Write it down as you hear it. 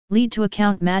Lead to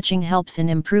account matching helps in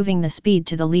improving the speed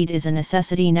to the lead is a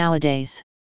necessity nowadays.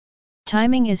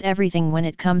 Timing is everything when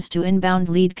it comes to inbound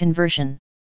lead conversion.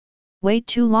 Wait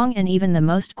too long and even the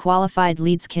most qualified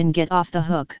leads can get off the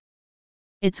hook.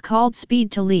 It's called speed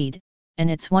to lead,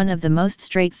 and it's one of the most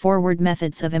straightforward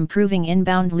methods of improving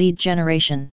inbound lead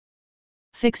generation.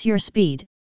 Fix your speed,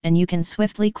 and you can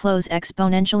swiftly close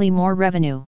exponentially more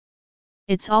revenue.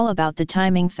 It's all about the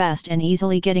timing fast and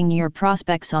easily getting your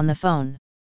prospects on the phone.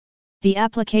 The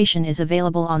application is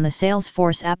available on the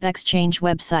Salesforce AppExchange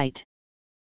website.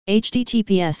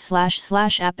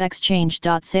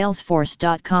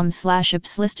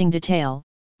 https://appexchange.salesforce.com/apps listing detail,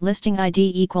 listing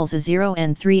ID equals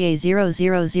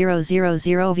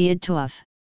A0N3A00000 viid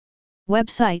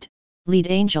Website, Lead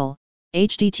Angel,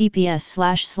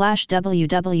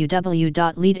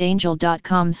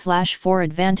 https://www.leadangel.com/for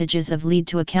advantages of lead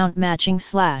to account matching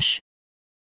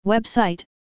 / Website,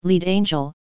 Lead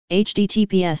Angel,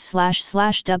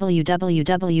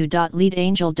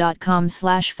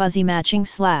 https://www.leadangel.com/fuzzy matching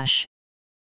 /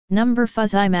 Number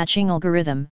fuzzy matching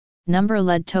algorithm, number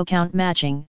lead to account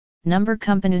matching, number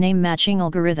company name matching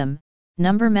algorithm,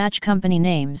 number match company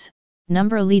names,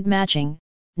 number lead matching,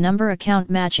 number account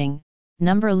matching,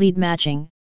 number lead matching,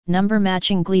 number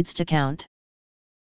matching leads to count.